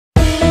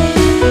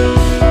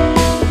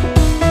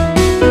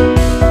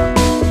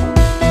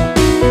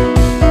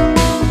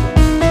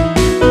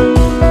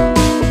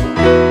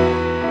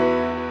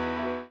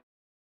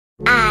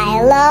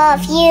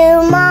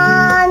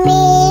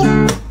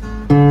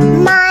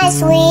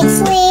sweet,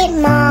 sweet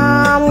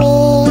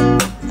mommy.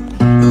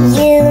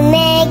 You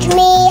make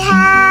me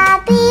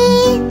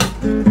happy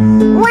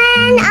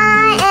when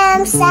I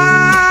am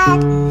sad.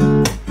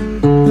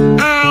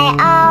 I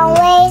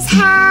always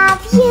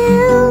have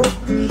you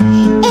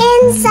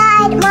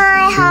inside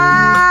my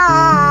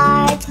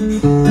heart.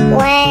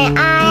 When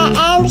I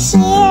am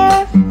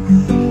here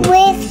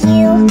with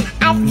you,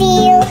 I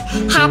feel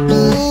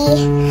happy.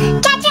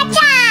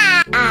 Cha-cha-cha!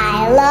 I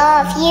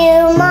love you,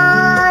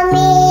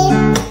 mommy,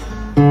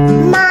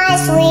 my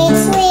sweet,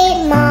 sweet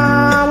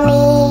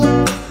mommy.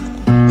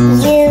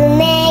 You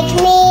make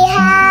me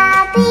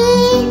happy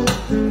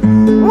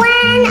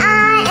when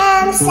I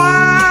am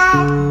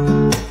sad.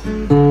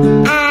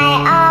 I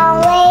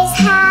always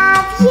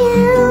have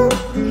you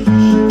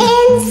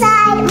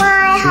inside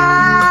my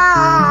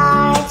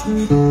heart.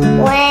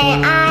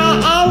 When I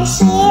am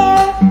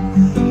here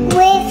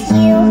with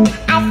you,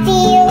 I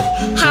feel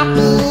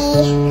happy.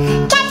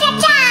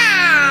 Cha-cha-cha!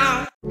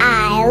 I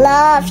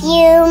love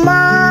you,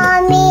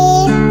 mommy,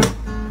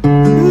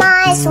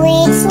 my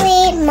sweet,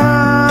 sweet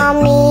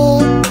mommy.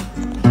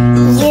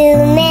 You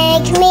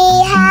make me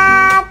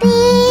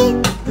happy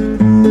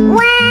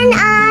when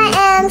I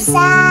am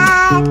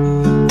sad.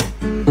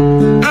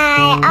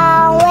 I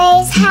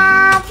always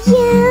have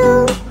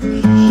you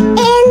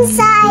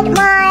inside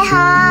my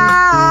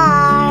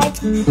heart.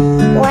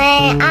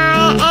 When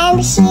I am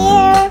here with you, I feel happy. Cha-cha-cha! I love you, mommy, my sweet, sweet mommy.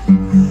 You make me happy when I am sad. I always have you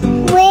inside my heart. When I am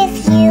here with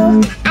you,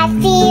 I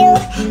feel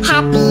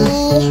happy.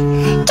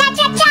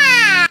 Cha-cha-cha!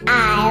 I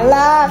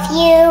love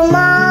you,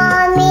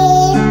 mommy,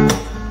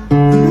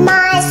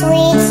 my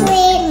sweet, sweet mommy. You make me happy when I am sad. I always have you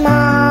inside my heart. When I am here with you, I feel happy. Cha-cha-cha! I love you, mommy, my sweet, sweet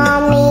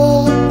mommy.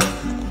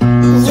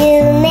 You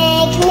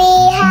make me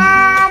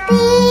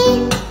happy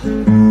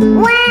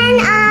when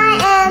I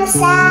am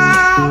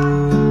sad.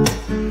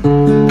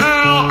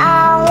 I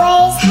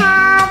always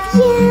have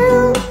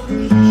you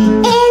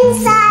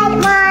inside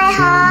my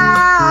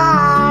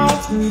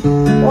heart.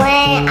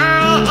 When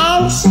I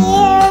am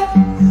here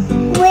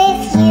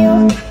with you,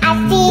 I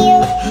feel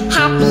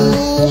happy.